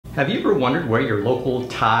Have you ever wondered where your local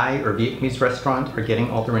Thai or Vietnamese restaurant are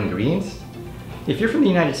getting all their ingredients? If you're from the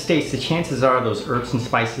United States, the chances are those herbs and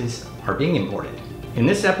spices are being imported. In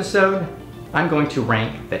this episode, I'm going to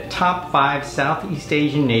rank the top 5 Southeast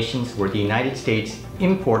Asian nations where the United States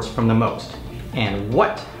imports from the most, and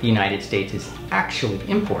what the United States is actually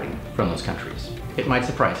importing from those countries. It might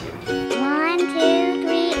surprise you. 1, 2, 3,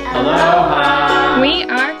 Aloha! We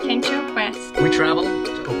are Kensho Quest. We travel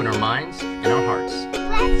to open our minds and our hearts.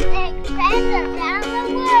 Let's make friends around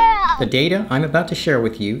the world! The data I'm about to share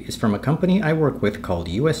with you is from a company I work with called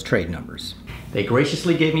U.S. TradeNumbers. They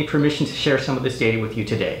graciously gave me permission to share some of this data with you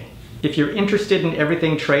today. If you're interested in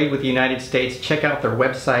everything trade with the United States, check out their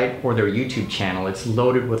website or their YouTube channel. It's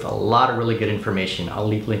loaded with a lot of really good information. I'll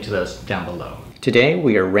leave a link to those down below. Today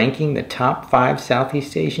we are ranking the top 5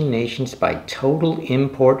 Southeast Asian nations by total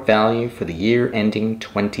import value for the year ending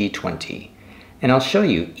 2020. And I'll show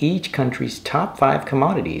you each country's top 5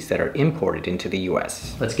 commodities that are imported into the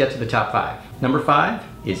US. Let's get to the top 5. Number 5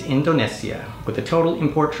 is Indonesia, with a total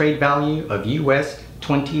import trade value of US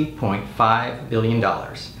 $20.5 billion.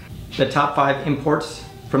 The top 5 imports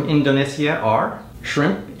from Indonesia are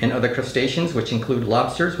shrimp and other crustaceans, which include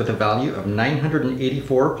lobsters with a value of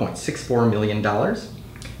 $984.64 million.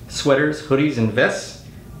 Sweaters, hoodies, and vests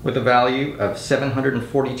with a value of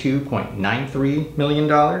 $742.93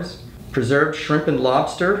 million. Preserved shrimp and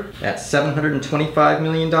lobster at $725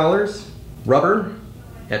 million. Rubber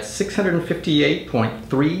at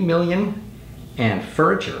 $658.3 million. And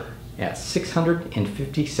furniture at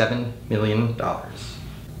 $657 million.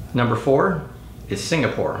 Number 4 is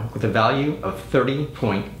Singapore with a value of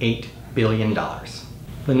 $30.8 billion.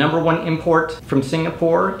 The number 1 import from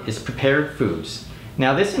Singapore is prepared foods.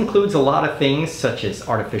 Now this includes a lot of things such as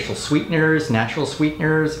artificial sweeteners, natural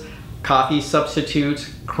sweeteners, coffee substitutes,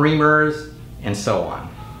 creamers, and so on.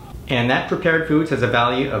 And that prepared foods has a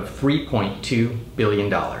value of $3.2 billion.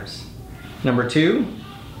 Number 2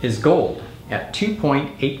 is gold at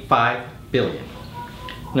 $2.85 billion.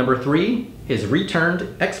 Number 3 is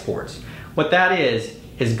returned exports. What that is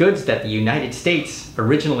goods that the United States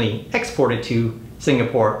originally exported to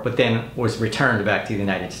Singapore, but then was returned back to the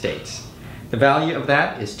United States. The value of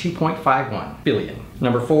that is $2.51 billion.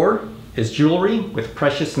 Number 4 is jewelry with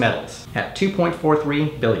precious metals at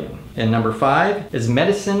 $2.43 billion. And number 5 is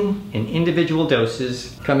medicine in individual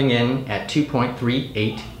doses coming in at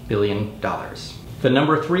 $2.38 billion. The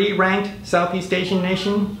number 3 ranked Southeast Asian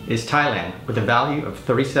nation is Thailand with a value of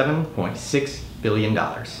 $37.6 billion.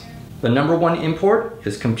 The number 1 import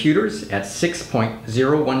is computers at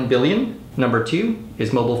 $6.01 billion. Number 2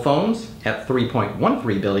 is mobile phones at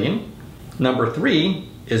 $3.13 billion. Number 3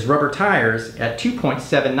 is rubber tires at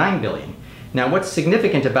 $2.79 billion. Now what's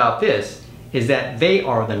significant about this is that they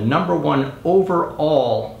are the number 1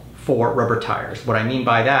 overall for rubber tires. What I mean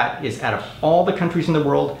by that is out of all the countries in the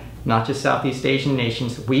world, not just Southeast Asian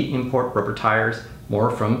nations, we import rubber tires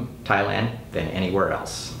more from Thailand than anywhere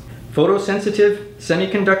else. Photosensitive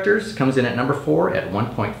semiconductors comes in at number 4 at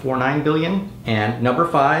 $1.49 billion, and number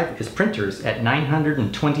 5 is printers at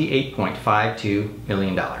 $928.52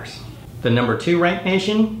 million. The number 2 ranked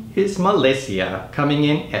nation is Malaysia, coming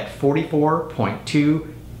in at $44.2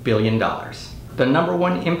 billion. The number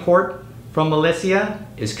 1 import from Malaysia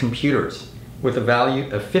is computers with a value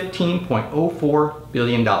of $15.04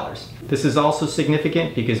 billion. This is also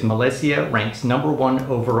significant because Malaysia ranks number 1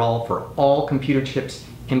 overall for all computer chips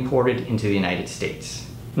imported into the United States.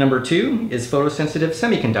 Number 2 is photosensitive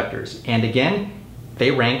semiconductors, and again,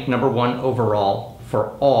 they rank number 1 overall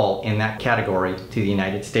for all in that category to the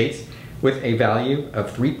United States with a value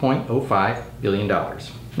of $3.05 billion.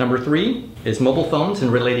 Number 3 is mobile phones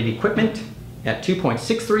and related equipment at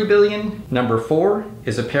 $2.63 billion. Number 4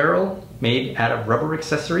 is apparel made out of rubber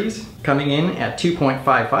accessories, coming in at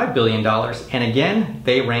 $2.55 billion, and again,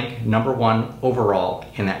 they rank number 1 overall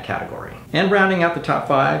in that category. And rounding out the top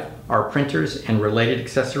 5 are printers and related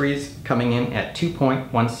accessories, coming in at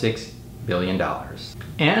 $2.16 billion.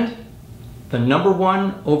 And the number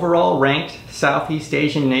 1 overall ranked Southeast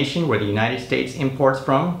Asian nation where the United States imports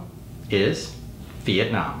from is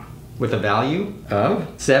Vietnam, with a value of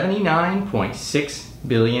 $79.6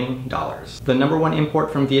 billion. The number 1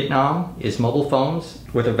 import from Vietnam is mobile phones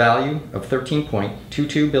with a value of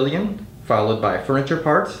 $13.22 billion, followed by furniture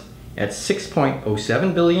parts at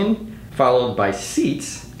 $6.07 billion, followed by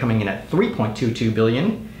seats coming in at $3.22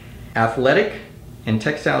 billion, athletic and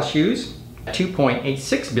textile shoes at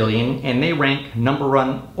 $2.86 billion, and they rank number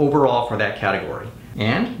 1 overall for that category.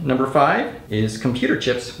 And number 5 is computer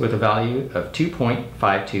chips with a value of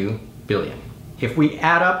 $2.52 billion. If we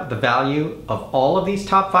add up the value of all of these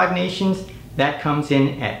top 5 nations, that comes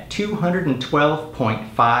in at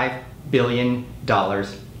 $212.5 billion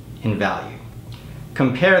in value.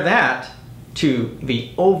 Compare that to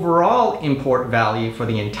the overall import value for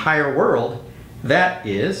the entire world, that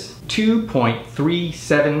is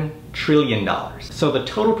 $2.37 trillion. So the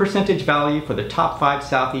total percentage value for the top 5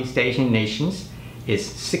 Southeast Asian nations is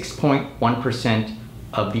 6.1%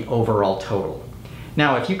 of the overall total.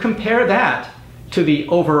 Now, if you compare that to the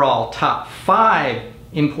overall top 5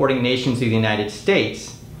 importing nations of the United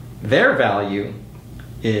States, their value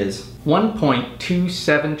is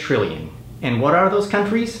 1.27 trillion. And what are those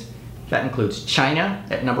countries? That includes China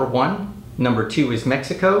at number 1, number 2 is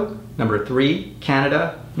Mexico, number 3,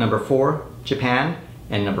 Canada, number 4, Japan,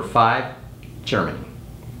 and number 5, Germany.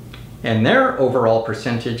 And their overall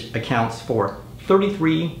percentage accounts for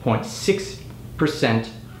 33.6%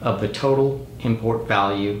 of the total import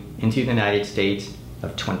value into the United States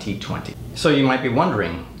of 2020. So you might be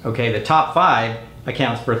wondering, okay, the top 5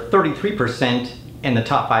 accounts for 33% and the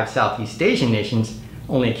top 5 Southeast Asian nations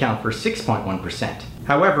only account for 6.1%.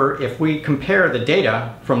 However, if we compare the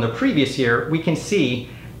data from the previous year, we can see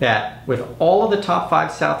that with all of the top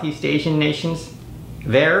 5 Southeast Asian nations,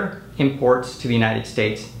 their imports to the United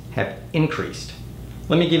States have increased.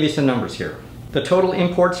 Let me give you some numbers here. The total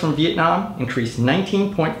imports from Vietnam increased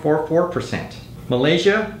 19.44%.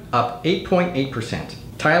 Malaysia up 8.8%.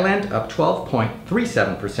 Thailand up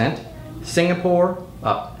 12.37%. Singapore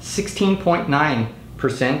up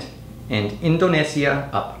 16.9%. And Indonesia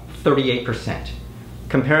up 38%.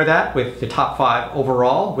 Compare that with the top 5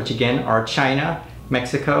 overall, which again are China,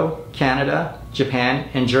 Mexico, Canada, Japan,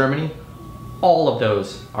 and Germany. All of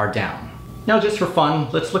those are down. Now, just for fun,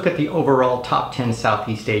 let's look at the overall top 10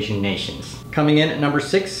 Southeast Asian nations. Coming in at number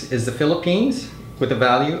 6 is the Philippines with a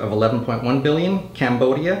value of 11.1 billion,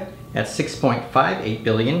 Cambodia at 6.58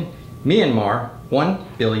 billion, Myanmar 1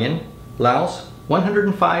 billion, Laos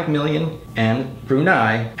 105 million, and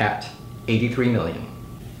Brunei at 83 million.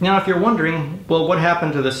 Now, if you're wondering, well, what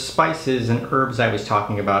happened to the spices and herbs I was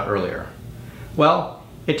talking about earlier? Well,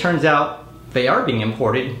 it turns out they are being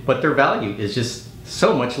imported, but their value is just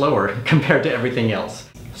so much lower compared to everything else.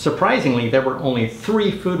 Surprisingly, there were only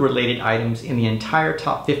 3 food-related items in the entire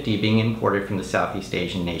top 50 being imported from the Southeast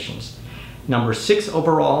Asian nations. Number 6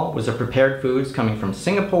 overall was the prepared foods coming from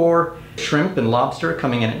Singapore, shrimp and lobster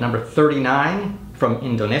coming in at number 39 from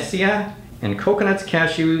Indonesia, and coconuts,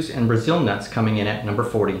 cashews, and Brazil nuts coming in at number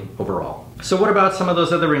 40 overall. So what about some of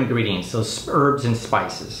those other ingredients, those herbs and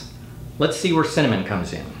spices? Let's see where cinnamon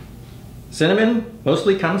comes in. Cinnamon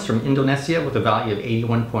mostly comes from Indonesia with a value of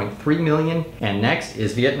 81.3 million, and next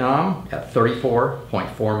is Vietnam at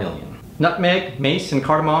 34.4 million. Nutmeg, mace, and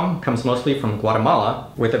cardamom comes mostly from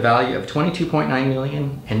Guatemala with a value of 22.9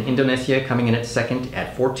 million, and Indonesia coming in at second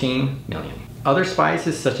at 14 million. Other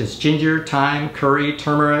spices such as ginger, thyme, curry,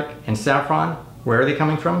 turmeric, and saffron, where are they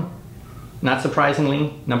coming from? Not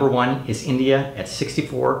surprisingly, number 1 is India at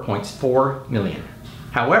 64.4 million.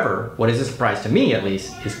 However, what is a surprise to me at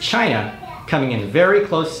least is China coming in very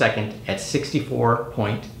close second at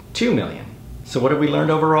 64.2 million. So what have we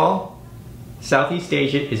learned overall? Southeast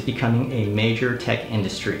Asia is becoming a major tech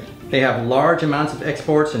industry. They have large amounts of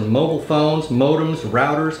exports in mobile phones, modems,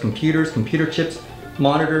 routers, computers, computer chips,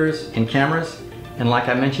 monitors, and cameras. And like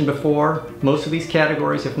I mentioned before, most of these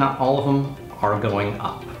categories, if not all of them, are going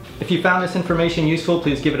up. If you found this information useful,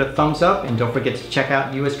 please give it a thumbs up, and don't forget to check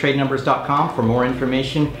out USTradeNumbers.com for more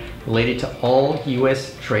information related to all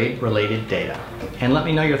US trade-related data. And let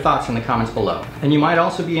me know your thoughts in the comments below. And you might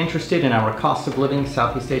also be interested in our Cost of Living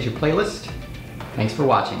Southeast Asia playlist. Thanks for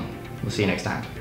watching. We'll see you next time.